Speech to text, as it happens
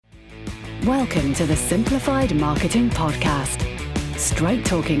Welcome to the Simplified Marketing Podcast. Straight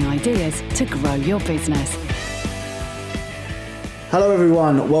talking ideas to grow your business. Hello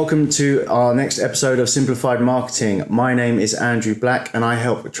everyone, welcome to our next episode of Simplified Marketing. My name is Andrew Black and I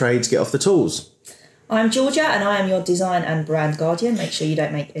help trades get off the tools. I'm Georgia and I am your design and brand guardian. Make sure you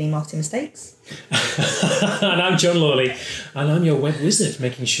don't make any marketing mistakes. And I'm John Lawley and I'm your web wizard,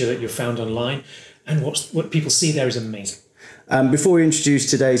 making sure that you're found online and what people see there is amazing. Before we introduce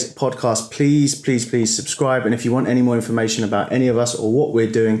today's podcast, please subscribe. And if you want any more information about any of us or what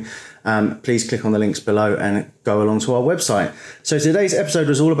we're doing, please click on the links below and go along to our website. So today's episode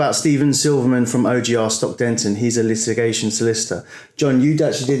was all about Stephen Silverman from OGR Stock Denton. He's a litigation solicitor. John, you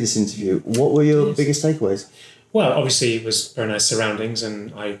actually did this interview. What were your biggest takeaways? Well, obviously it was very nice surroundings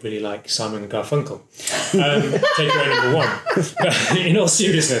and I really like Simon and Garfunkel. Takeaway number one. But in all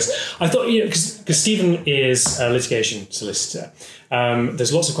seriousness, I thought, because Stephen is a litigation solicitor,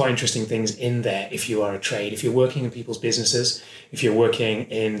 there's lots of quite interesting things in there if you are a trade, if you're working in people's businesses, if you're working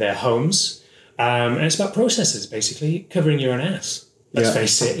in their homes. And it's about processes, basically, covering your own ass. Let's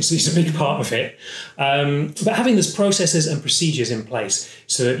face it, it's a big part of it. But having those processes and procedures in place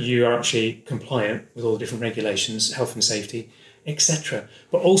so that you are actually compliant with all the different regulations, health and safety, etc.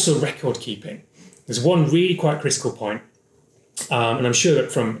 But also record keeping. There's one really quite critical point, and I'm sure that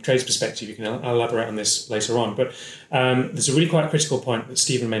from a trade's perspective you can elaborate on this later on, but there's a really quite critical point that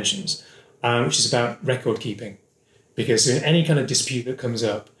Stephen mentions, which is about record keeping. Because in any kind of dispute that comes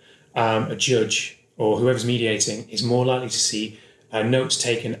up, a judge or whoever's mediating is more likely to see notes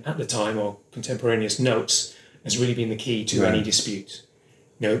taken at the time or contemporaneous notes has really been the key to any dispute.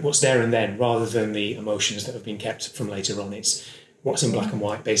 What's there and then rather than the emotions that have been kept from later on. It's what's in black and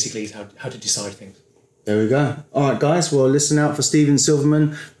white basically is how to decide things. There we go. All right, guys, well, listen out for Stephen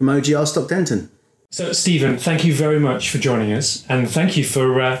Silverman from OGR Stock Denton. So, Stephen, thank you very much for joining us and thank you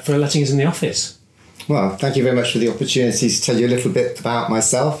for letting us in the office. Well, thank you very much for the opportunity to tell you a little bit about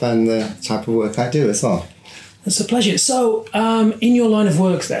myself and the type of work I do as well. It's a pleasure. So, in your line of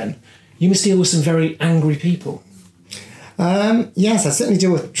work then, you must deal with some very angry people. Yes, I certainly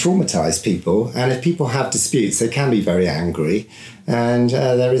deal with traumatised people, and if people have disputes, they can be very angry, and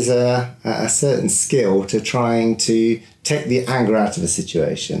there is a certain skill to trying to take the anger out of a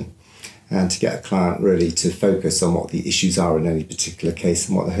situation and to get a client really to focus on what the issues are in any particular case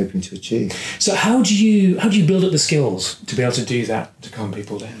and what they're hoping to achieve. So how do you build up the skills to be able to do that, to calm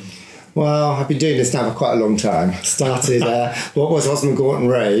people down? Well, I've been doing this now for quite a long time. Started what was Osmond Gorton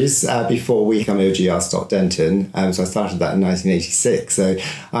Rose before we became OGR Stock Denton. So I started that in 1986. So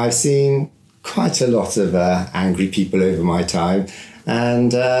I've seen quite a lot of angry people over my time.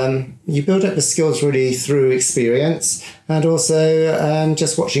 And you build up the skills really through experience and also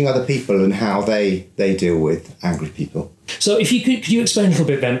just watching other people and how they deal with angry people. So if you could you explain a little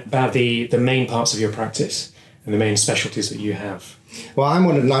bit then about the main parts of your practice and the main specialties that you have? Well, I'm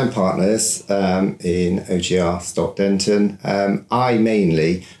one of 9 partners in OGR Stock Denton. I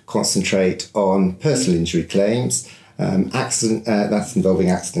mainly concentrate on personal injury claims, that's involving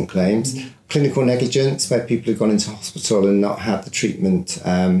accident claims, clinical negligence, where people have gone into hospital and not had the treatment,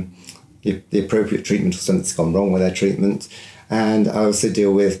 the appropriate treatment or something's gone wrong with their treatment. And I also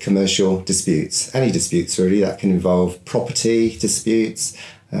deal with commercial disputes, any disputes really that can involve property disputes,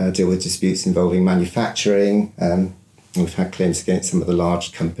 deal with disputes involving manufacturing. We've had claims against some of the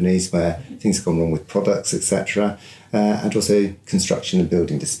large companies where things have gone wrong with products, etc. And also construction and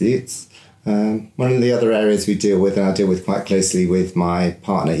building disputes. One of the other areas we deal with, and I deal with quite closely with my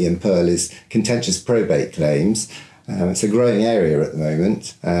partner Ian Pearl, is contentious probate claims. It's a growing area at the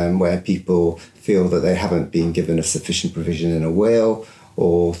moment where people feel that they haven't been given a sufficient provision in a will,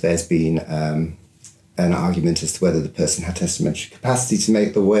 or there's been an argument as to whether the person had testamentary capacity to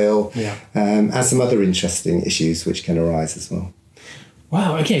make the will, and some other interesting issues which can arise as well.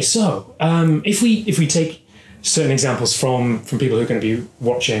 Wow. Okay. So if we take certain examples from people who are going to be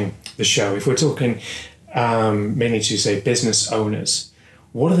watching the show, if we're talking mainly to say business owners,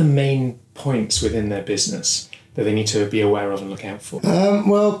 what are the main points within their business that they need to be aware of and look out for?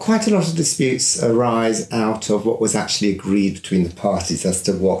 Well, quite a lot of disputes arise out of what was actually agreed between the parties as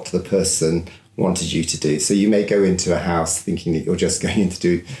to what the person wanted you to do. So you may go into a house thinking that you're just going in to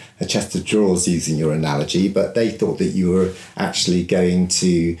do a chest of drawers using your analogy, but they thought that you were actually going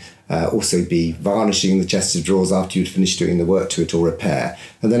to also be varnishing the chest of drawers after you'd finished doing the work to it or repair.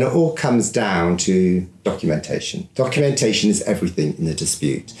 And then it all comes down to documentation. Documentation is everything in a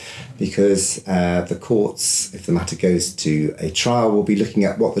dispute because the courts, if the matter goes to a trial, will be looking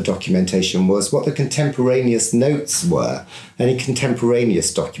at what the documentation was, what the contemporaneous notes were, any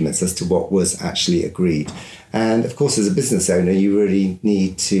contemporaneous documents as to what was actually agreed. And of course, as a business owner, you really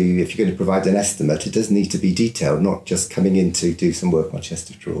need to, if you're going to provide an estimate, it does need to be detailed, not just coming in to do some work on chest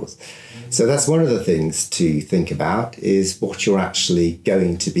of drawers. So that's one of the things to think about, is what you're actually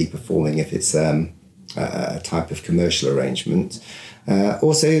going to be performing if it's a type of commercial arrangement.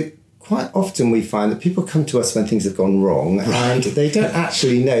 Also, quite often we find that people come to us when things have gone wrong and they don't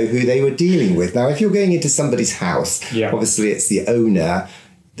actually know who they were dealing with. Now, if you're going into somebody's house, obviously it's the owner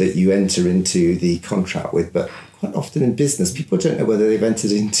that you enter into the contract with, but quite often in business, people don't know whether they've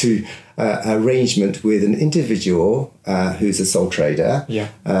entered into an arrangement with an individual who's a sole trader,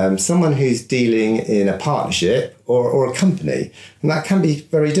 someone who's dealing in a partnership or a company. And that can be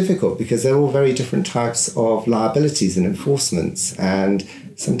very difficult because they're all very different types of liabilities and enforcements. And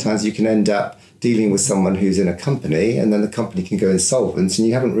sometimes you can end up dealing with someone who's in a company and then the company can go insolvent and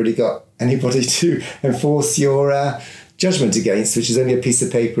you haven't really got anybody to enforce your judgment against, which is only a piece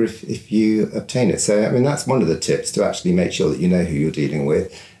of paper if you obtain it. So, I mean, that's one of the tips, to actually make sure that you know who you're dealing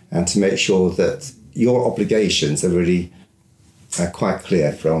with and to make sure that your obligations are really quite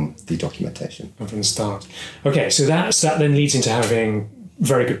clear from the documentation. From the start. Okay, so that then leads into having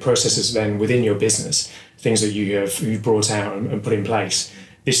very good processes then within your business, things that you've brought out and put in place.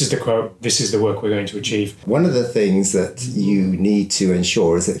 This is the quote, this is the work we're going to achieve. One of the things that you need to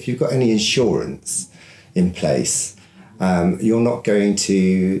ensure is that if you've got any insurance in place, you're not going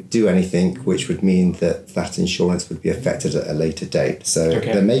to do anything which would mean that insurance would be affected at a later date. So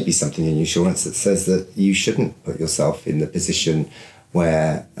there may be something in insurance that says that you shouldn't put yourself in the position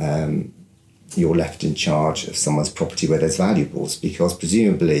where you're left in charge of someone's property where there's valuables, because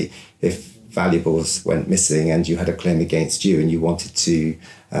presumably if valuables went missing and you had a claim against you and you wanted to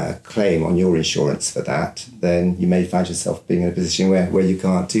claim on your insurance for that, then you may find yourself being in a position where you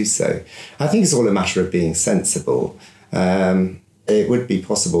can't do so. I think it's all a matter of being sensible. It would be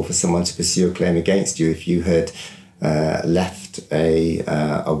possible for someone to pursue a claim against you if you had left a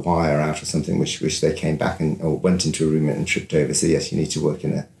wire out or something which they came back or went into a room and tripped over. So yes, you need to work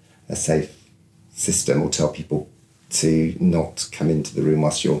in a safe system, or tell people to not come into the room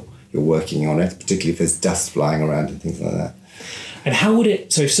whilst you're working on it, particularly if there's dust flying around and things like that. And how would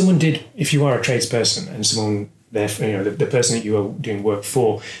it, so if you are a tradesperson and someone, the person that you are doing work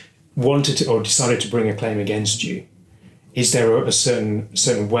for wanted to or decided to bring a claim against you, is there a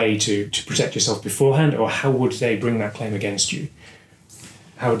certain way to protect yourself beforehand, or how would they bring that claim against you?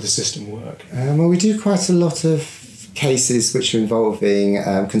 How would the system work? Well, we do quite a lot of cases which are involving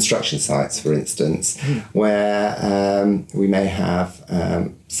construction sites, for instance, where we may have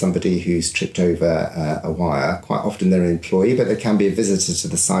somebody who's tripped over a wire. Quite often they're an employee, but they can be a visitor to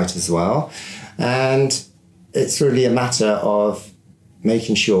the site as well. And it's really a matter of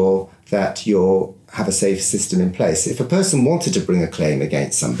making sure that you have a safe system in place. If a person wanted to bring a claim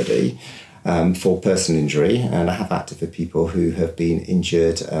against somebody for personal injury, and I have acted for people who have been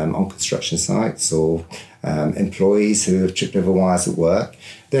injured on construction sites, or employees who have tripped over wires at work,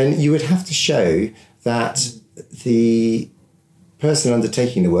 then you would have to show that the person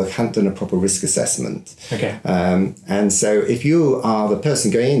undertaking the work hadn't done a proper risk assessment. Okay. And so if you are the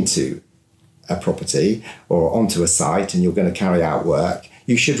person going into a property or onto a site and you're going to carry out work,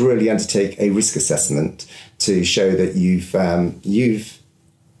 you should really undertake a risk assessment to show that you've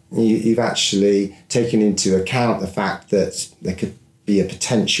actually taken into account the fact that there could be a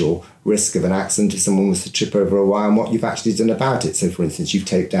potential risk of an accident if someone was to trip over a wire, and what you've actually done about it. So, for instance, you've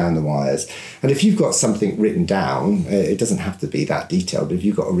taped down the wires. And if you've got something written down, it doesn't have to be that detailed, but if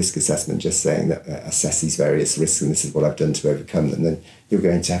you've got a risk assessment just saying that assess these various risks and this is what I've done to overcome them, then you're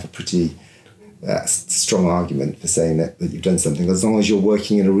going to have a pretty strong argument for saying that you've done something, as long as you're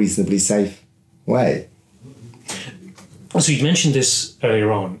working in a reasonably safe way. So you mentioned this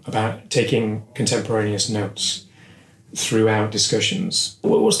earlier on about taking contemporaneous notes throughout discussions.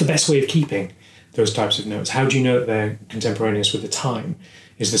 What's the best way of keeping those types of notes? How do you know that they're contemporaneous with the time?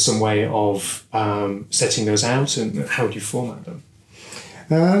 Is there some way of setting those out, and how do you format them?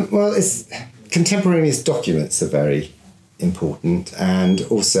 Well, contemporaneous documents are very important, and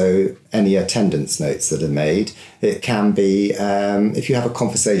also any attendance notes that are made. It can be if you have a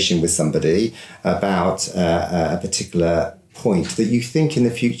conversation with somebody about a particular point that you think in the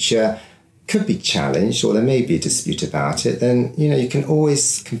future could be challenged, or there may be a dispute about it, then you can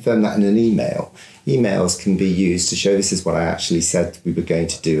always confirm that in an email. Emails can be used to show this is what I actually said we were going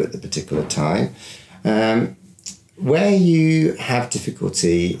to do at the particular time. Where you have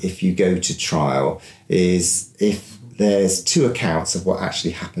difficulty if you go to trial is if there's two accounts of what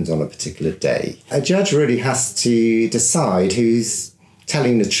actually happened on a particular day. A judge really has to decide who's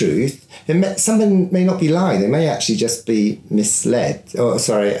telling the truth, someone may not be lying. They may actually just be misled,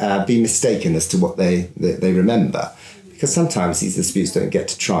 be mistaken as to what they remember. Because sometimes these disputes don't get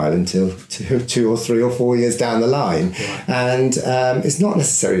to trial until 2 or 3 or 4 years down the line. Right. And it's not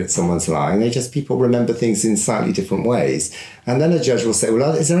necessarily that someone's lying. People remember things in slightly different ways. And then a judge will say,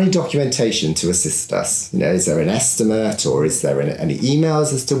 well, is there any documentation to assist us? Is there an estimate, or is there any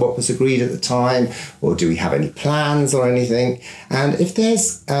emails as to what was agreed at the time? Or do we have any plans or anything? And if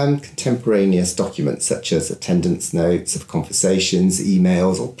there's contemporaneous documents such as attendance notes of conversations,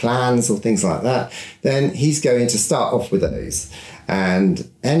 emails or plans or things like that, then he's going to start off with those.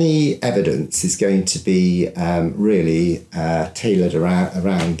 And any evidence is going to be really tailored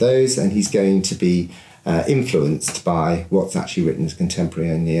around those, and he's going to be influenced by what's actually written as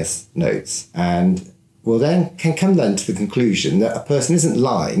contemporaneous notes, and can come to the conclusion that a person isn't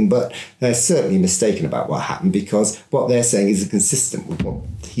lying, but they're certainly mistaken about what happened, because what they're saying is consistent with what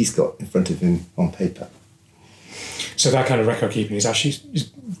he's got in front of him on paper. So that kind of record keeping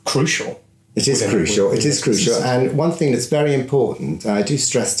is crucial. It is crucial. It is crucial. And one thing that's very important, I do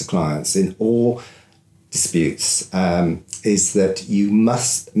stress to clients in all disputes, is that you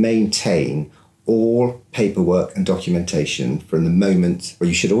must maintain all paperwork and documentation from the moment, or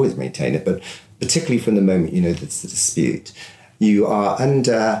you should always maintain it, but particularly from the moment you know there's a dispute. You are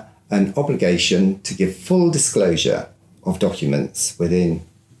under an obligation to give full disclosure of documents within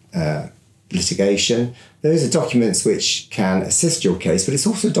litigation. Those are documents which can assist your case, but it's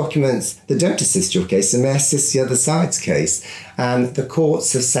also documents that don't assist your case and may assist the other side's case. And the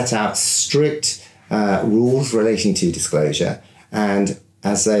courts have set out strict rules relating to disclosure. And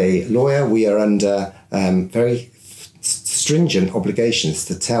as a lawyer, we are under very stringent obligations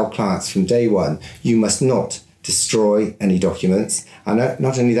to tell clients from day one, you must not destroy any documents. And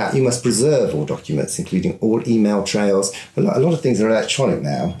not only that, you must preserve all documents, including all email trails. A lot of things are electronic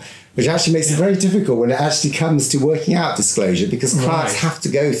now, which actually makes it very difficult when it actually comes to working out disclosure, because clients have to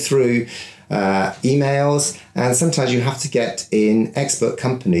go through emails, and sometimes you have to get in expert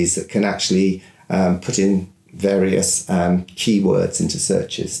companies that can actually put in various keywords into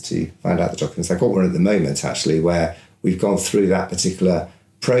searches to find out the documents. I've got one at the moment, actually, where we've gone through that particular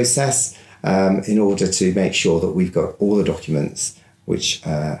process in order to make sure that we've got all the documents which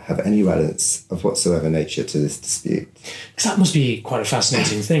have any relevance of whatsoever nature to this dispute. Because that must be quite a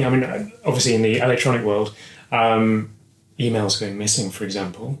fascinating thing. I mean, obviously in the electronic world, emails going missing, for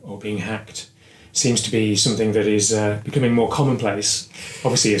example, or being hacked, seems to be something that is becoming more commonplace,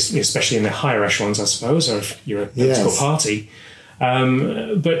 obviously, especially in the higher echelons, I suppose, or if you're a political party.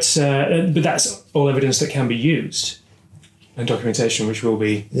 But that's all evidence that can be used, and documentation which will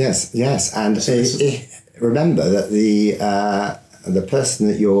be... Yes, and remember that the person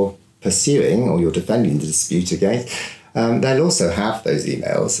that you're pursuing or you're defending the dispute against, they'll also have those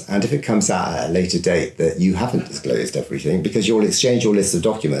emails, and if it comes out at a later date that you haven't disclosed everything, because you'll exchange your list of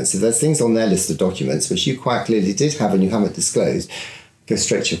documents, if there's things on their list of documents which you quite clearly did have and you haven't disclosed, go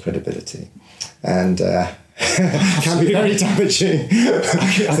straight to your credibility, and can be very damaging.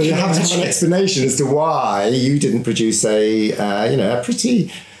 So you have to have an explanation as to why you didn't produce a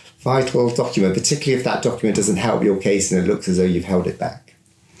pretty vital document, particularly if that document doesn't help your case and it looks as though you've held it back.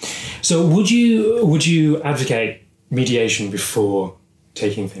 So would you advocate mediation before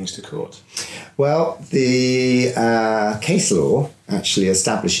taking things to court? Well, the case law actually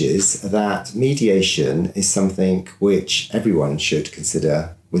establishes that mediation is something which everyone should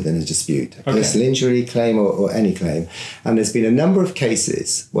consider within a dispute, a personal injury claim or any claim. And there's been a number of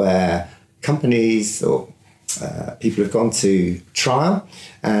cases where companies or people have gone to trial,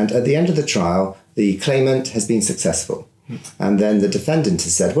 and at the end of the trial, the claimant has been successful. And then the defendant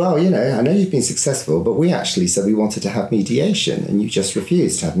has said, well, I know you've been successful, but we actually said we wanted to have mediation, and you just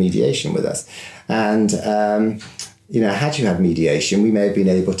refused to have mediation with us. And, had you had mediation, we may have been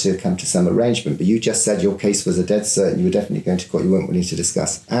able to come to some arrangement, but you just said your case was a dead cert and you were definitely going to court, you weren't willing to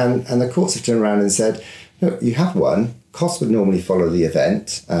discuss. And the courts have turned around and said, look, you have won. Costs would normally follow the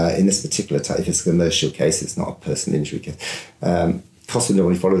event. In this particular type, if it's a commercial case, it's not a personal injury case. Costs would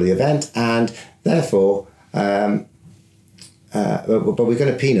normally follow the event, and therefore... but we're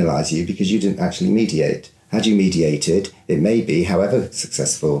going to penalise you because you didn't actually mediate. Had you mediated, it may be, however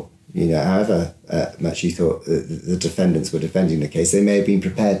successful, however much you thought the defendants were defending the case, they may have been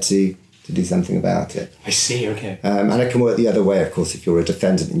prepared to do something about it. I see, okay. And it can work the other way, of course, if you're a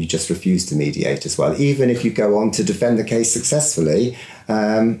defendant and you just refuse to mediate as well. Even if you go on to defend the case successfully,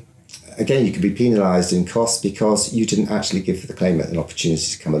 again, you could be penalised in costs because you didn't actually give the claimant an opportunity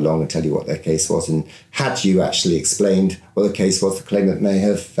to come along and tell you what their case was. And had you actually explained what the case was, the claimant may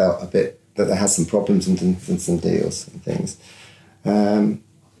have felt a bit that there has some problems and some deals and things.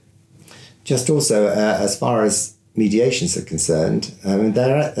 just also, as far as mediations are concerned,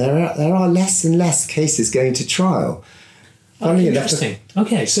 there are less and less cases going to trial. Interesting.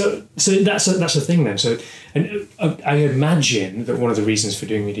 Okay, so that's the thing then. So, and I imagine that one of the reasons for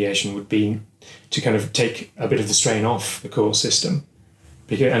doing mediation would be to kind of take a bit of the strain off the court system,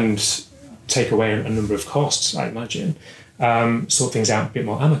 and take away a number of costs. I imagine, sort things out a bit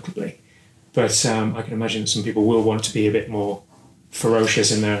more amicably. But I can imagine some people will want to be a bit more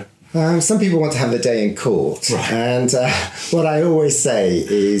ferocious in their. Some people want to have the day in court, right. And what I always say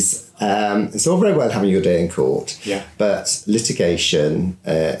is it's all very well having your day in court, but litigation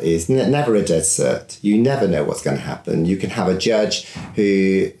is never a dead cert. You never know what's going to happen. You can have a judge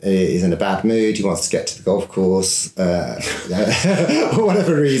who is in a bad mood, he wants to get to the golf course for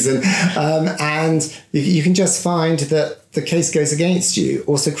whatever reason, and you can just find that the case goes against you.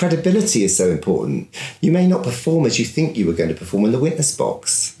 Also, credibility is so important. You may not perform as you think you were going to perform in the witness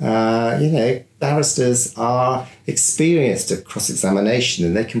box. Barristers are experienced at cross-examination,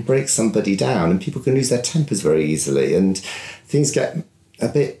 and they can break somebody down, and people can lose their tempers very easily, and things get a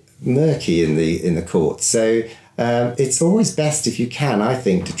bit murky in the court. So it's always best, if you can, I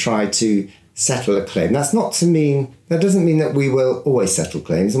think, to try to settle a claim. That doesn't mean that we will always settle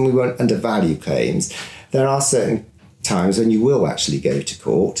claims and we won't undervalue claims. There are certain times when you will actually go to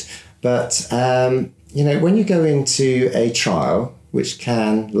court, but when you go into a trial which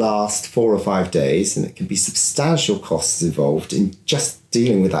can last 4 or 5 days, and it can be substantial costs involved in just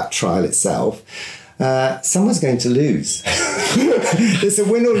dealing with that trial itself, someone's going to lose. It's a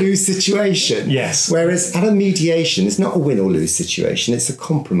win or lose situation. Yes. Whereas at a mediation, it's not a win or lose situation, it's a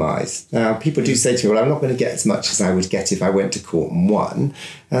compromise. Now, people do say to me, well, I'm not going to get as much as I would get if I went to court and won.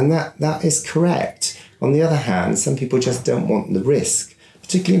 And that is correct. On the other hand, some people just don't want the risk,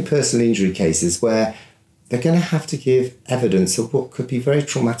 particularly in personal injury cases where they're going to have to give evidence of what could be very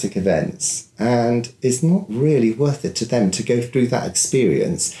traumatic events, and it's not really worth it to them to go through that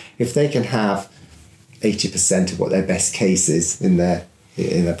experience if they can have 80% of what their best case is in their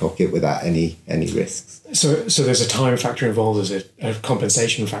pocket without any risks. So there's a time factor involved, there's a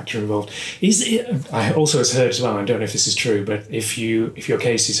compensation factor involved. I also have heard as well, I don't know if this is true, but if your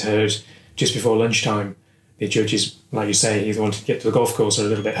case is heard just before lunchtime, the judge is, like you say, either want to get to the golf course or a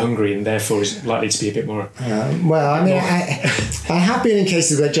little bit hungry, and therefore is likely to be a bit more. I have been in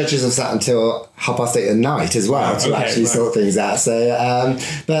cases where judges have sat until 8:30 at night as well to sort things out. So,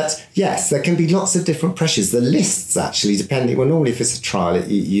 but yes, there can be lots of different pressures. The lists actually, depending. Well, normally if it's a trial,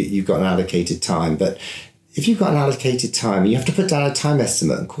 you've got an allocated time, but if you've got an allocated time, you have to put down a time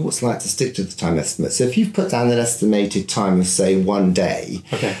estimate, and courts like to stick to the time estimate. So if you've put down an estimated time of, say, 1 day,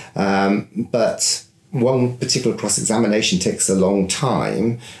 but one particular cross-examination takes a long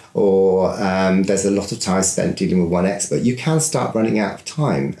time, or there's a lot of time spent dealing with one expert, you can start running out of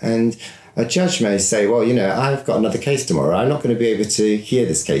time. And a judge may say, well, I've got another case tomorrow. I'm not going to be able to hear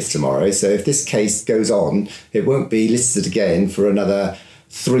this case tomorrow. So if this case goes on, it won't be listed again for another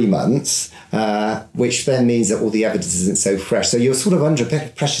 3 months, which then means that all the evidence isn't so fresh. So you're sort of under a bit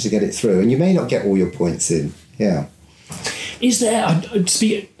of pressure to get it through, and you may not get all your points in. Yeah. Is there, I don't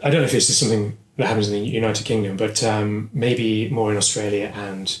know if this is something that happens in the United Kingdom, but maybe more in Australia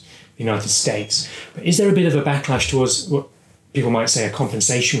and the United States. But is there a bit of a backlash towards what people might say a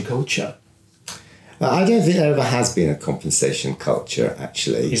compensation culture? I don't think there ever has been a compensation culture,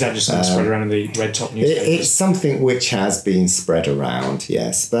 actually. Is that just something spread around in the red top newspapers? It's something which has been spread around,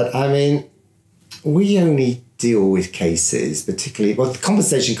 yes. But, I mean, we only deal with cases, particularly... Well, the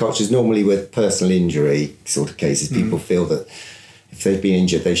compensation culture is normally with personal injury sort of cases. People feel that if they've been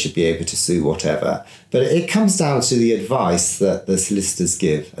injured, they should be able to sue whatever. But it comes down to the advice that the solicitors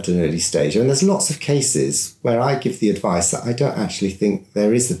give at an early stage. And there's lots of cases where I give the advice that I don't actually think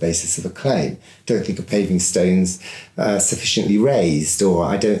there is the basis of a claim. Don't think a paving stone's sufficiently raised, or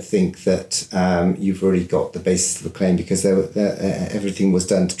I don't think that you've already got the basis of a claim because everything was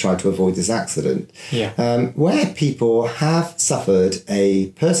done to try to avoid this accident. Yeah. Where people have suffered a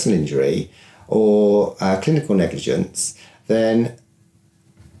personal injury or clinical negligence, then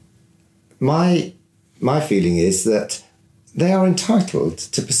my feeling is that they are entitled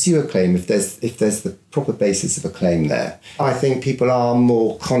to pursue a claim if there's the proper basis of a claim there. I think people are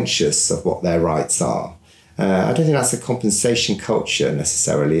more conscious of what their rights are. I don't think that's a compensation culture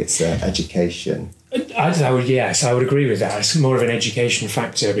necessarily. It's education. I would agree with that. It's more of an education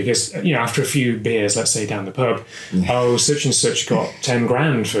factor because, after a few beers, let's say down the pub, such and such got 10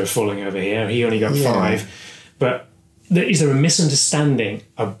 grand for falling over here. He only got 5. But is there a misunderstanding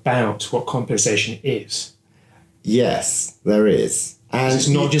about what compensation is? Yes, there is. And it's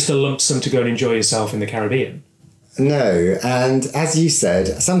not just a lump sum to go and enjoy yourself in the Caribbean. No, and as you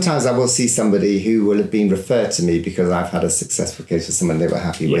said, sometimes I will see somebody who will have been referred to me because I've had a successful case with someone they were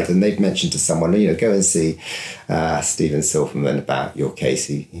happy with, and they've mentioned to someone, go and see Stephen Silverman about your case.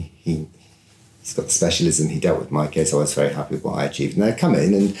 He's got the specialism, he dealt with my case, I was very happy with what I achieved. And they come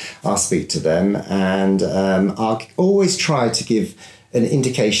in and I'll speak to them, and I'll always try to give an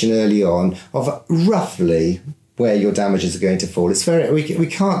indication early on of roughly where your damages are going to fall. It's we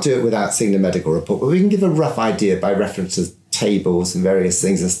can't do it without seeing the medical report, but we can give a rough idea by reference to tables and various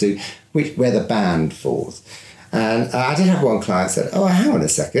things as to where the band falls. And I did have one client said, "Oh, hang on a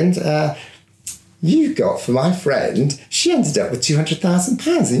second. You got for my friend, she ended up with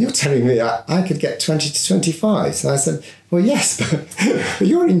 £200,000, and you're telling me I could get 20 to 25." So I said, "Well, yes, but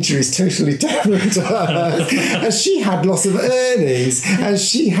your injury is totally different." And she had loss of earnings, and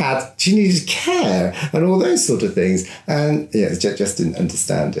she needed care and all those sort of things. And just didn't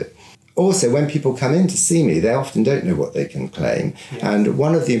understand it. Also, when people come in to see me, they often don't know what they can claim. Yeah. And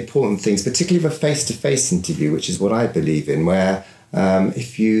one of the important things, particularly with a face-to-face interview, which is what I believe in, where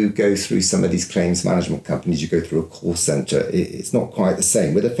if you go through some of these claims management companies, you go through a call centre, it's not quite the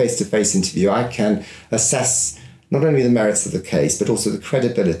same. With a face-to-face interview, I can assess not only the merits of the case, but also the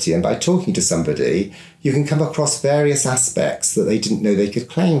credibility. And by talking to somebody, you can come across various aspects that they didn't know they could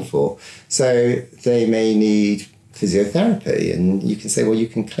claim for. So they may need physiotherapy, and you can say, well, you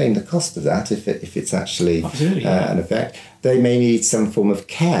can claim the cost of that if it's actually an effect. They may need some form of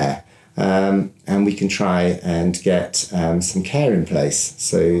care. And we can try and get some care in place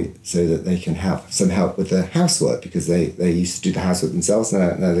so that they can have some help with the housework, because they used to do the housework themselves.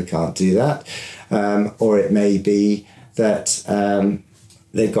 Now they can't do that. Or it may be that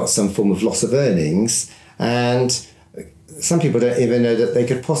they've got some form of loss of earnings, and some people don't even know that they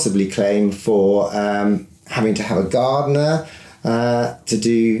could possibly claim for having to have a gardener to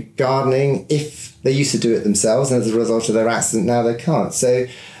do gardening if they used to do it themselves, and as a result of their accident now they can't. So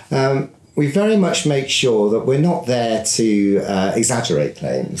we very much make sure that we're not there to exaggerate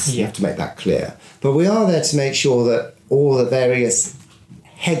claims. You have to make that clear. But we are there to make sure that all the various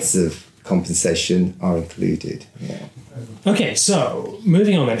heads of compensation are included. Yeah. Okay, so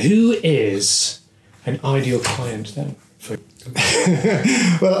moving on then. Who is an ideal client then?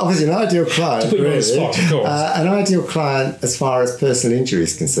 Well, obviously an ideal client, to put you on the spot, of course. An ideal client as far as personal injury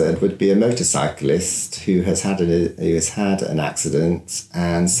is concerned would be a motorcyclist who has had an accident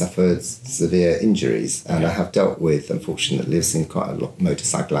and suffered severe injuries. And I have dealt with, unfortunately, I've seen quite a lot of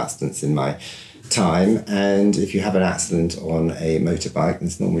motorcycle accidents in my time. And if you have an accident on a motorbike,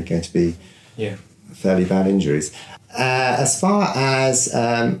 there's normally going to be fairly bad injuries. As far as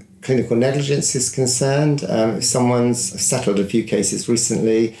clinical negligence is concerned, if someone's settled a few cases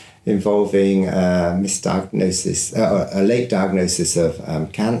recently involving misdiagnosis, a late diagnosis of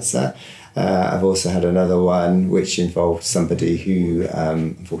cancer. I've also had another one which involved somebody who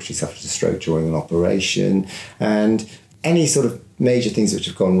unfortunately suffered a stroke during an operation. And any sort of major things which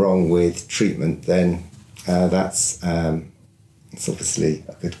have gone wrong with treatment, then it's obviously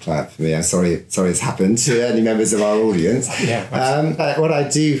a good client for me. I'm sorry it's happened to any members of our audience. But what I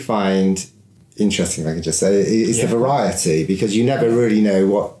do find interesting, if I could just say, is the variety, because you never really know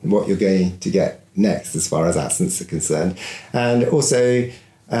what you're going to get next as far as accidents are concerned. And also,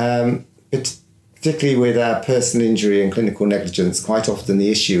 particularly with personal injury and clinical negligence, quite often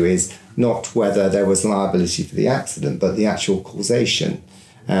the issue is not whether there was liability for the accident, but the actual causation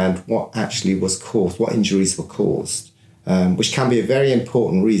and what actually was caused, what injuries were caused. Which can be a very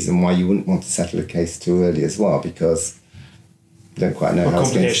important reason why you wouldn't want to settle a case too early as well, because you don't quite know how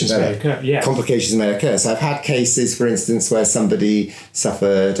it's going to develop. Complications may occur. So I've had cases, for instance, where somebody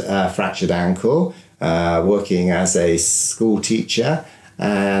suffered a fractured ankle working as a school teacher,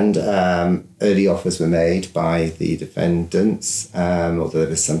 and early offers were made by the defendants, although there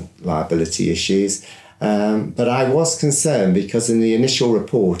was some liability issues. But I was concerned because in the initial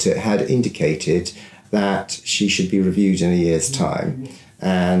report it had indicated that she should be reviewed in a year's time,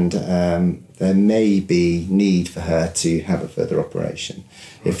 and there may be need for her to have a further operation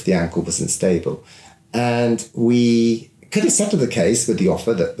if the ankle wasn't stable. And we could have settled the case with the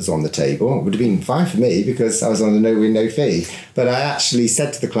offer that was on the table. It would have been fine for me because I was on a no-win, no-fee. But I actually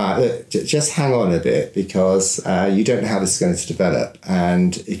said to the client, look, just hang on a bit, because you don't know how this is going to develop.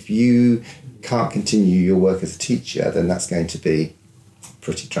 And if you can't continue your work as a teacher, then that's going to be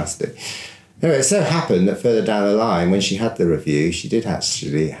pretty drastic. Anyway, it so happened that further down the line, when she had the review, she did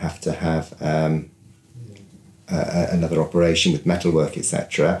actually have to have another operation with metalwork,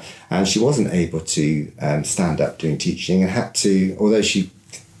 etc. And she wasn't able to stand up doing teaching, and had to, although she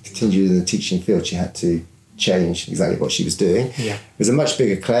continued in the teaching field, she had to change exactly what she was doing. Yeah. It was a much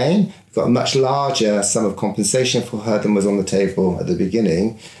bigger claim, got a much larger sum of compensation for her than was on the table at the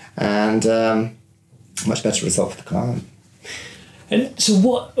beginning, and much better result for the client. And so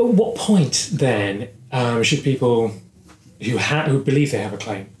at what point then should people who believe they have a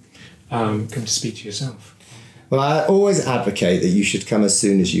claim come to speak to yourself? Well, I always advocate that you should come as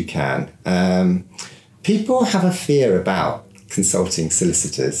soon as you can. People have a fear about consulting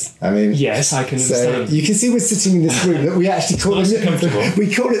solicitors. I mean, yes, I can understand. So you can see we're sitting in this room that we actually call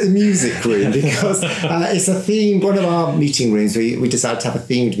it the music room because it's a themed, one of our meeting rooms. We decided to have a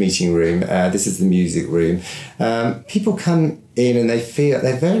themed meeting room. This is the music room. People come in and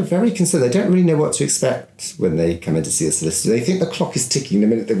they're very, very concerned. They don't really know what to expect when they come in to see a solicitor. They think the clock is ticking the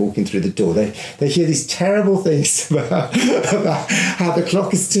minute they're walking through the door. They hear these terrible things about how the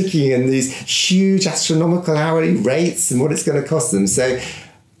clock is ticking and these huge astronomical hourly rates and what it's going to cost them. So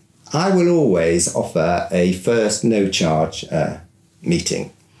I will always offer a first no charge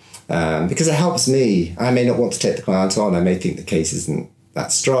meeting because it helps me. I may not want to take the client on. I may think the case isn't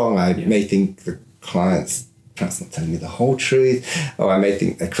that strong. I may think the client's perhaps not telling me the whole truth, or I may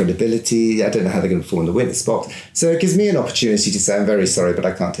think their credibility, I don't know how they're going to perform in the witness box. So it gives me an opportunity to say, I'm very sorry, but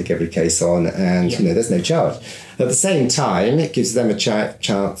I can't take every case on, and there's no charge. At the same time, it gives them a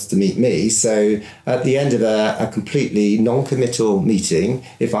chance to meet me. So at the end of a completely non-committal meeting,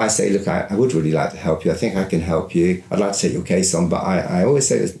 if I say, look, I would really like to help you, I think I can help you, I'd like to take your case on, but I always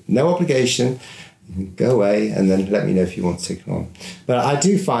say there's no obligation. Go away and then let me know if you want to take it on. But I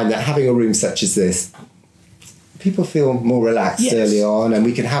do find that having a room such as this, people feel more relaxed early on, and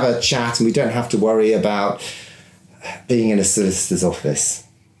we can have a chat and we don't have to worry about being in a solicitor's office,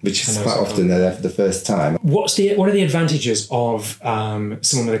 which is quite often they're there for the first time. What are the advantages of someone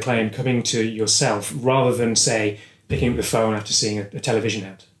with a claim coming to yourself rather than, say, picking up the phone after seeing a television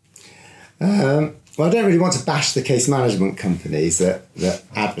ad? Well, I don't really want to bash the case management companies that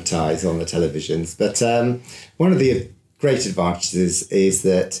advertise on the televisions, but one of the great advantages is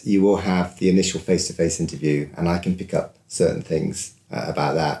that you will have the initial face-to-face interview, and I can pick up certain things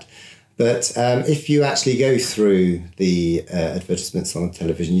about that. But if you actually go through the advertisements on the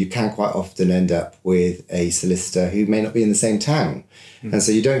television, you can quite often end up with a solicitor who may not be in the same town. Mm. And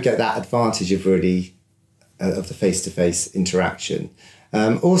so you don't get that advantage of really of the face-to-face interaction.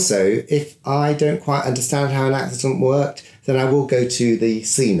 Also, if I don't quite understand how an accident worked, then I will go to the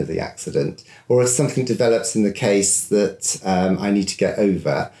scene of the accident. Or if something develops in the case that I need to get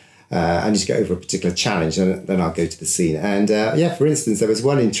over, I need to get over a particular challenge, and then I'll go to the scene. And for instance, there was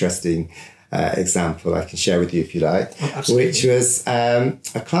one interesting example I can share with you if you like, which was a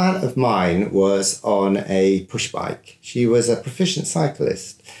client of mine was on a push bike. She was a proficient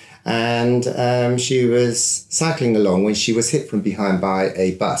cyclist. And she was cycling along when she was hit from behind by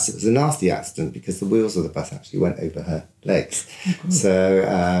a bus. It was a nasty accident because the wheels of the bus actually went over her legs. Mm-hmm.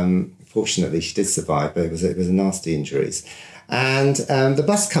 So fortunately she did survive, but it was a nasty injuries. And the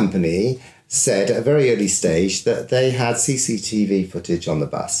bus company said at a very early stage that they had CCTV footage on the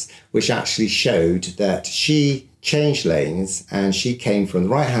bus, which actually showed that she changed lanes and she came from the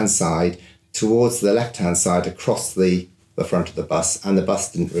right-hand side towards the left-hand side across the front of the bus, and the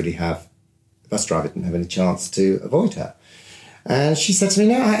bus driver didn't have any chance to avoid her. And she said to me,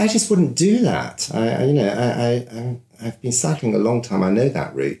 no, I just wouldn't do that. I've been cycling a long time. I know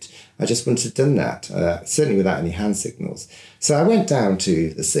that route. I just wouldn't have done that, certainly without any hand signals. So I went down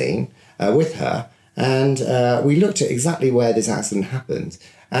to the scene with her, and we looked at exactly where this accident happened.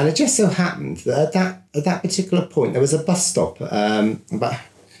 And it just so happened that at that particular point, there was a bus stop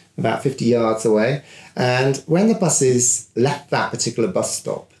about 50 yards away. And when the buses left that particular bus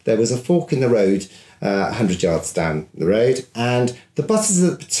stop, there was a fork in the road 100 yards down the road. And the buses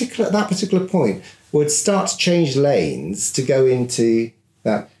at that particular point would start to change lanes to go into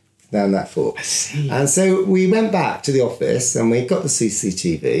down that fork. I see. And so we went back to the office and we got the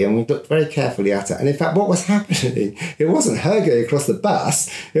CCTV and we looked very carefully at it. And in fact, what was happening, it wasn't her going across the bus,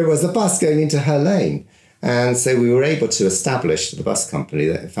 it was the bus going into her lane. And so we were able to establish to the bus company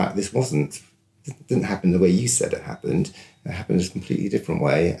that, in fact, this didn't happen the way you said it happened. It happened a completely different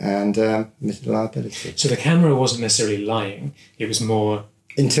way and admitted liability. So the camera wasn't necessarily lying. It was more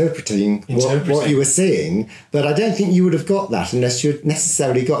interpreting. What you were seeing. But I don't think you would have got that unless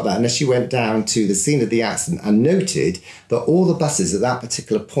you went down to the scene of the accident and noted that all the buses at that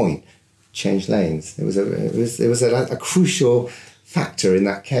particular point changed lanes. It was a crucial factor in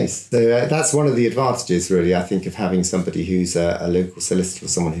that case. So that's one of the advantages, really, I think, of having somebody who's a local solicitor or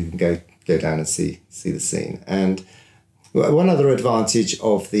someone who can go down and see the scene. And one other advantage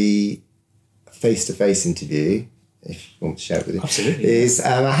of the face-to-face interview if you want to share it with you. Absolutely. Is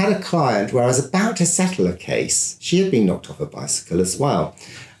I had a client where I was about to settle a case. She had been knocked off her bicycle as well.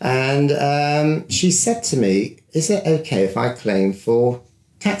 And she said to me, is it okay if I claim for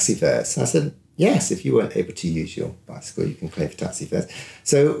taxi fares? And I said, yes, if you weren't able to use your bicycle, you can claim for taxi fares.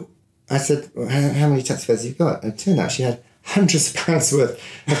 So I said, well, how many taxi fares have you got? And it turned out she had hundreds of pounds worth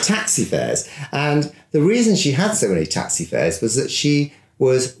of taxi fares. And the reason she had so many taxi fares was that she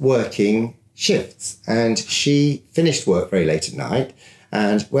was working shifts and she finished work very late at night.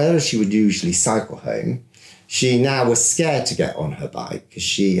 And whereas she would usually cycle home, she now was scared to get on her bike because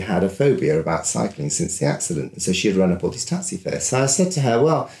she had a phobia about cycling since the accident. And so she had run up all these taxi fares. So I said to her,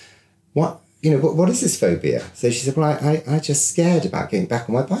 well, what is this phobia? So she said, well, I just scared about getting back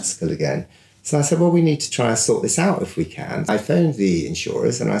on my bicycle again. So I said, well, we need to try and sort this out if we can. I phoned the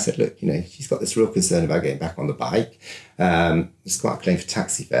insurers and I said, look, she's got this real concern about getting back on the bike. It's quite a claim for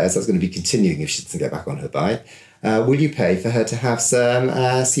taxi fares. I was going to be continuing if she doesn't get back on her bike. Will you pay for her to have some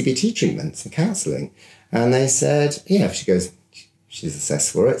CBT treatments and counselling? And they said, yeah, if she goes, she's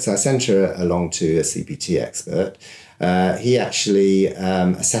assessed for it. So I sent her along to a CBT expert. He actually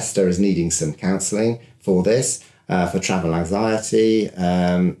assessed her as needing some counselling for this, for travel anxiety.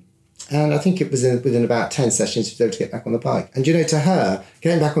 And I think it was within about 10 sessions she was able to get back on the bike. And, to her,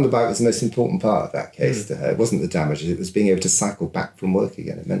 getting back on the bike was the most important part of that case to her. It wasn't the damages, it was being able to cycle back from work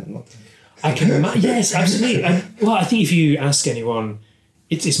again. It meant a lot to her. I can imagine. Yes, absolutely. Well, I think if you ask anyone,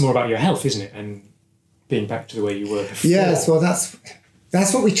 it's more about your health, isn't it? And being back to the way you were before. Yes, well,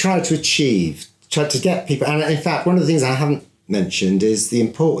 that's what we tried to achieve, tried to get people. And in fact, one of the things I haven't mentioned is the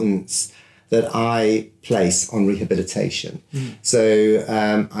importance that I place on rehabilitation. So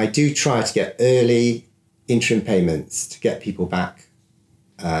I do try to get early interim payments to get people back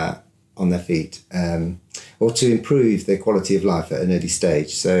on their feet, or to improve their quality of life at an early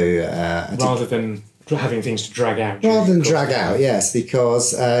stage. So rather than having things to drag out. Rather than drag out, yes,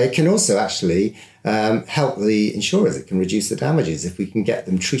 because it can also actually help the insurers. It can reduce the damages if we can get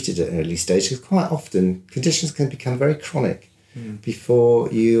them treated at an early stage, because quite often conditions can become very chronic before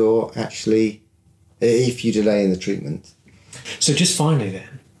you're actually, if you delay in the treatment. So just finally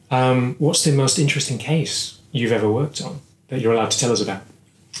then, what's the most interesting case you've ever worked on that you're allowed to tell us about?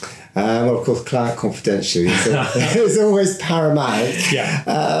 Well, of course, client confidentiality is always paramount.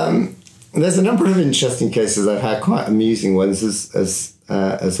 Yeah. There's a number of interesting cases I've had, quite amusing ones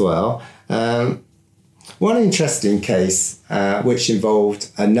as well. One interesting case, which involved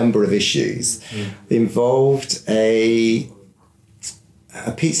a number of issues, involved a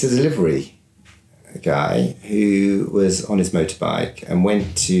pizza delivery guy who was on his motorbike and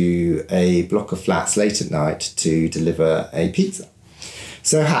went to a block of flats late at night to deliver a pizza.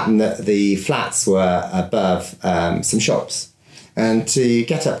 So it happened that the flats were above some shops. And to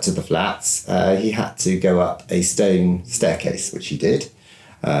get up to the flats, he had to go up a stone staircase, which he did.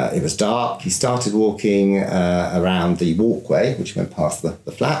 It was dark. He started walking around the walkway, which went past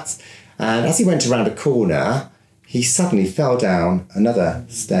the flats. And as he went around a corner, he suddenly fell down another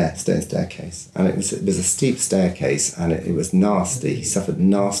stone staircase. And it was a steep staircase, and it was nasty. He suffered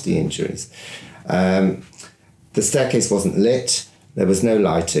nasty injuries. The staircase wasn't lit. There was no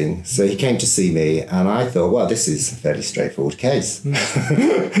lighting. So he came to see me, and I thought, well, this is a fairly straightforward case.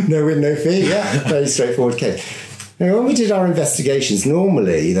 No win, no fee. Yeah, very straightforward case. Now, when we did our investigations,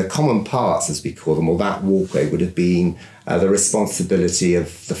 normally the common parts, as we call them, or that walkway, would have been the responsibility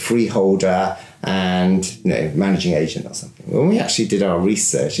of the freeholder and managing agent or something. When we actually did our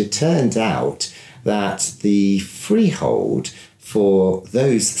research, it turned out that the freehold for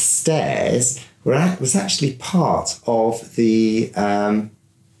those stairs was actually part of the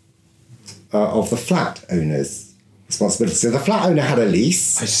flat owner's responsibility. So the flat owner had a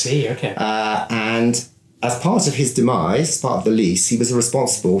lease. I see. Okay. And as part of his demise, part of the lease, he was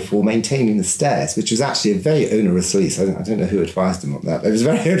responsible for maintaining the stairs, which was actually a very onerous lease. I don't know who advised him on that, but it was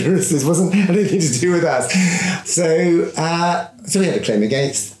very onerous. It wasn't anything to do with us. So we had a claim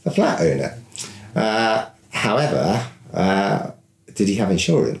against the flat owner. However, did he have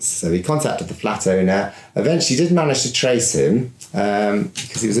insurance? So he contacted the flat owner. Eventually did manage to trace him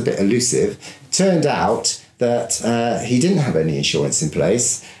because he was a bit elusive. Turned out that he didn't have any insurance in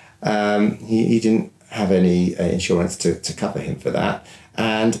place. He didn't have any insurance to cover him for that.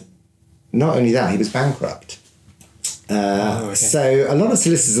 And not only that, he was bankrupt. Okay. So a lot of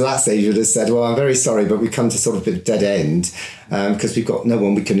solicitors at that stage would have said, well, I'm very sorry, but we come to sort of a dead end because we've got no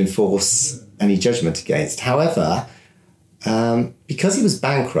one we can enforce any judgment against. However, because he was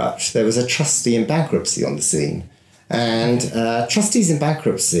bankrupt, there was a trustee in bankruptcy on the scene. And trustees in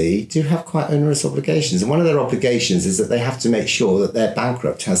bankruptcy do have quite onerous obligations. And one of their obligations is that they have to make sure that their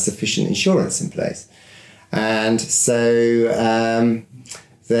bankrupt has sufficient insurance in place. And so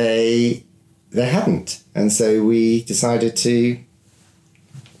they hadn't. And so we decided to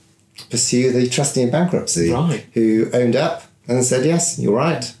pursue the trustee in bankruptcy, who owned up and said, yes, you're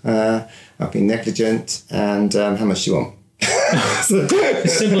right, I've been negligent, and how much do you want? So,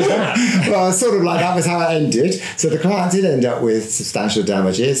 as simple as that. Well, sort of like that was how it ended. So the client did end up with substantial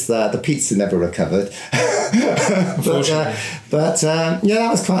damages. The pizza never recovered. but that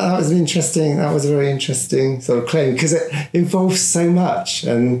was a very interesting sort of claim, because it involves so much,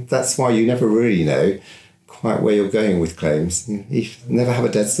 and that's why you never really know quite where you're going with claims. You never have a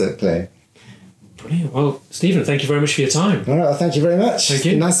dead cert claim. Brilliant. Well, Stephen, thank you very much for your time. All right, well, thank you very much. Thank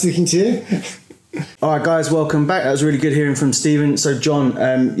you. Nice speaking to you. All right, guys, welcome back. That was really good hearing from Stephen. So,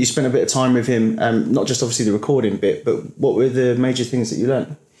 John, you spent a bit of time with him, not just obviously the recording bit, but what were the major things that you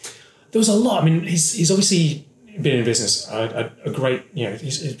learned? There was a lot. I mean, he's obviously been in business a great,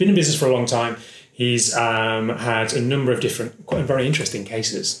 he's been in business for a long time. He's had a number of different, quite very interesting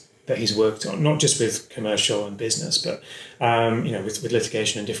cases that he's worked on, not just with commercial and business, but, with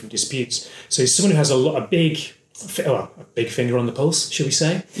litigation and different disputes. So he's someone who has a big finger on the pulse, should we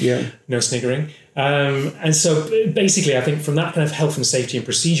say? Yeah. No sniggering. And so basically, I think from that kind of health and safety and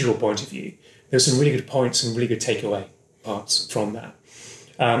procedural point of view, there's some really good points and really good takeaway parts from that.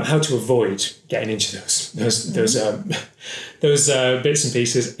 How to avoid getting into those bits and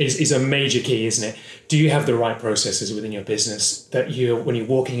pieces is a major key, isn't it? Do you have the right processes within your business that when you're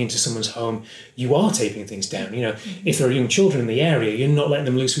walking into someone's home, you are taping things down? If there are young children in the area, you're not letting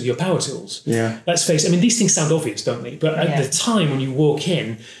them loose with your power tools. Yeah. Let's face it. I mean, these things sound obvious, don't they? But at the time when you walk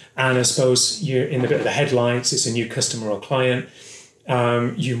in, and I suppose you're in the bit of the headlights, it's a new customer or client,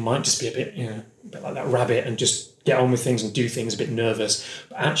 you might just be a bit like that rabbit and just get on with things and do things a bit nervous.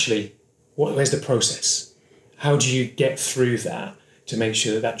 But actually, where's the process? How do you get through that to make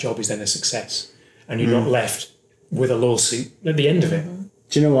sure that job is then a success and you're not left with a lawsuit at the end of it?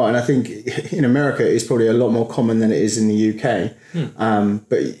 Do you know what? And I think in America it's probably a lot more common than it is in the UK.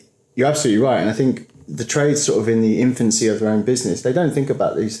 But you're absolutely right. And I think the trade's sort of in the infancy of their own business. They don't think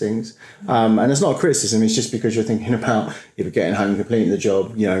about these things. And it's not a criticism. It's just because you're thinking about getting home, completing the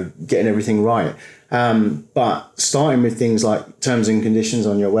job, getting everything right. But starting with things like terms and conditions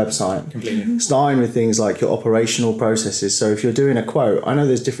on your website, starting with things like your operational processes. So if you're doing a quote, I know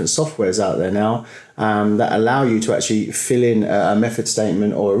there's different softwares out there now that allow you to actually fill in a method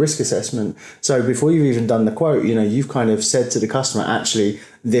statement or a risk assessment. So before you've even done the quote, you've kind of said to the customer, actually,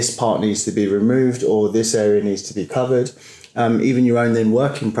 this part needs to be removed or this area needs to be covered. Even your own then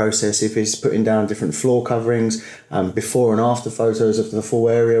working process, if it's putting down different floor coverings, before and after photos of the full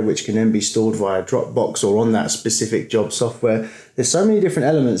area, which can then be stored via Dropbox or on that specific job software. There's so many different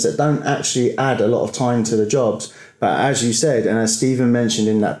elements that don't actually add a lot of time to the jobs. But as you said, and as Stephen mentioned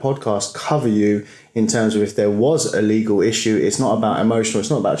in that podcast, cover you in terms of if there was a legal issue. It's not about emotional. It's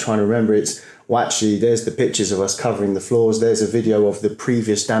not about trying to remember. It's, well, actually, there's the pictures of us covering the floors. There's a video of the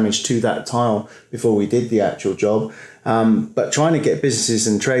previous damage to that tile before we did the actual job. But trying to get businesses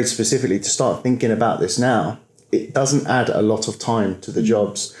and trades specifically to start thinking about this now, it doesn't add a lot of time to the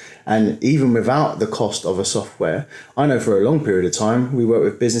jobs. And even without the cost of a software, I know for a long period of time, we work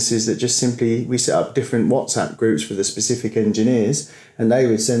with businesses that just simply, we set up different WhatsApp groups for the specific engineers, and they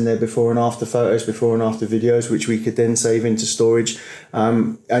would send their before and after photos, before and after videos, which we could then save into storage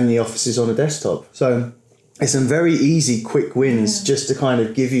and the offices on a desktop. So it's some very easy, quick wins just to kind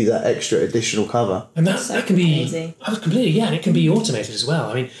of give you that extra additional cover. And that can be easy. Completely, and it can be automated as well.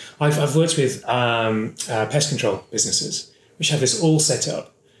 I mean, I've worked with pest control businesses which have this all set up.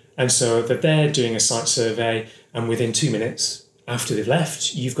 And so that they're doing a site survey, and within 2 minutes after they've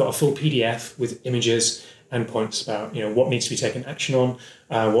left, you've got a full PDF with images and points about what needs to be taken action on,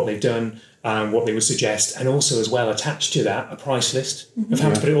 what they've done, what they would suggest, and also as well attached to that a price list of how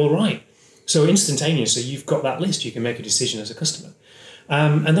to put it all right. So instantaneously, you've got that list. You can make a decision as a customer,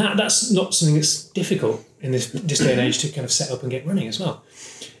 and that's not something that's difficult in this day and age to kind of set up and get running as well.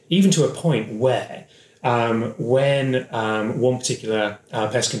 Even to a point where when one particular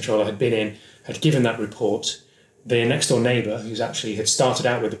pest controller had been in, had given that report, their next door neighbour, who's actually had started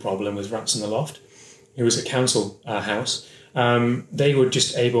out with the problem with rats in the loft, who was a council house, they were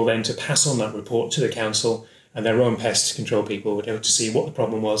just able then to pass on that report to the council, and their own pest control people were able to see what the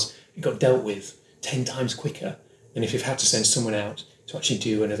problem was. It got dealt with 10 times quicker than if you've had to send someone out to actually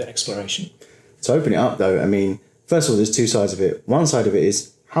do another exploration. To open it up though, I mean, first of all, there's two sides of it. One side of it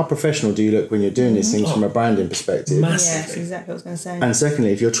is, how professional do you look when you're doing these things from a branding perspective? Massively. Yeah, that's exactly what I was going to say. And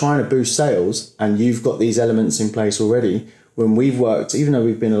secondly, if you're trying to boost sales and you've got these elements in place already, when we've worked, even though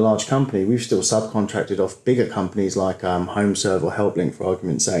we've been a large company, we've still subcontracted off bigger companies like HomeServe or HelpLink, for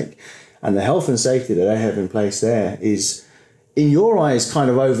argument's sake. And the health and safety that they have in place there is, in your eyes, kind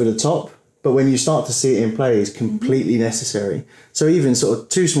of over the top, but when you start to see it in play, is completely necessary. So even sort of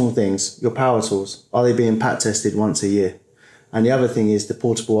two small things, your power tools, are they being pat tested once a year? And the other thing is the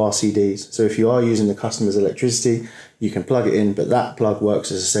portable RCDs. So if you are using the customer's electricity, you can plug it in, but that plug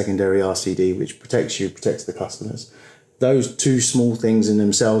works as a secondary RCD, which protects you, protects the customers. Those two small things in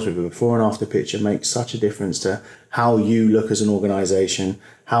themselves with a before and after picture make such a difference to how you look as an organisation,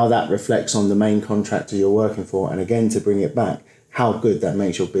 how that reflects on the main contractor you're working for, and again, to bring it back, how good that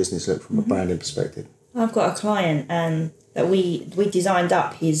makes your business look from a branding perspective. I've got a client that we designed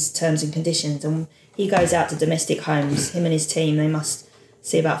up his terms and conditions, and he goes out to domestic homes. Him and his team, they must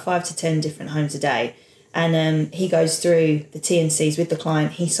see about 5 to 10 different homes a day. And he goes through the T&Cs with the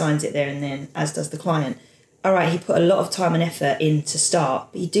client. He signs it there and then, as does the client. All right, he put a lot of time and effort in to start,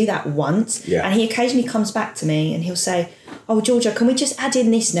 but you do that once. Yeah. And he occasionally comes back to me and he'll say, oh, Georgia, can we just add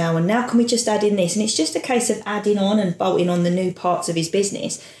in this now? And now can we just add in this? And it's just a case of adding on and bolting on the new parts of his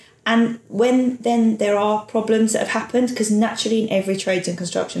business. And when then there are problems that have happened, because naturally in every trades and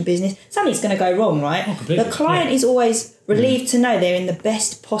construction business, something's going to go wrong, right? Oh, completely. The client is always relieved to know they're in the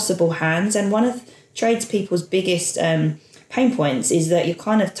best possible hands. And one of tradespeople's biggest pain points is that you're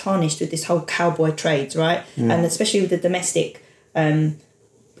kind of tarnished with this whole cowboy trades, right? And especially with the domestic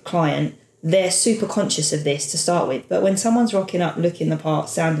client, they're super conscious of this to start with. But when someone's rocking up, looking the part,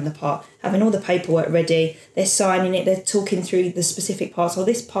 sounding the part, having all the paperwork ready, they're signing it, they're talking through the specific parts, or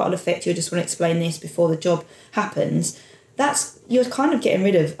this part will affect you, I just want to explain this before the job happens, you're kind of getting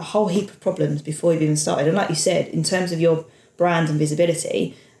rid of a whole heap of problems before you've even started. And like you said, in terms of your brand and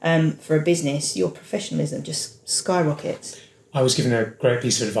visibility for a business, your professionalism just skyrockets. I was given a great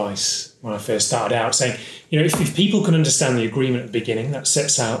piece of advice when I first started out, saying, if people can understand the agreement at the beginning, that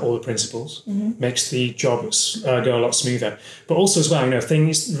sets out all the principles, makes the job go a lot smoother. But also as well,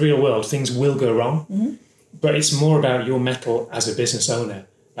 real world, things will go wrong, but it's more about your mettle as a business owner,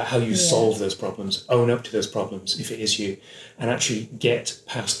 about how you solve those problems, own up to those problems if it is you, and actually get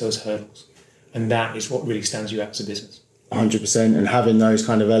past those hurdles. And that is what really stands you out as a business. 100%, and having those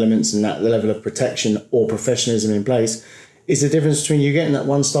kind of elements and that level of protection or professionalism in place is the difference between you getting that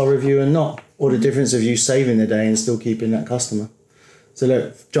 1-star review and not, or the difference of you saving the day and still keeping that customer. So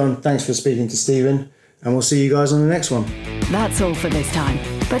look, John, thanks for speaking to Stephen, and we'll see you guys on the next one. That's all for this time,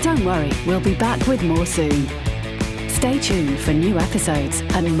 but don't worry, we'll be back with more soon. Stay tuned for new episodes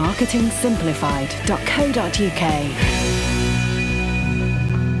at marketingsimplified.co.uk.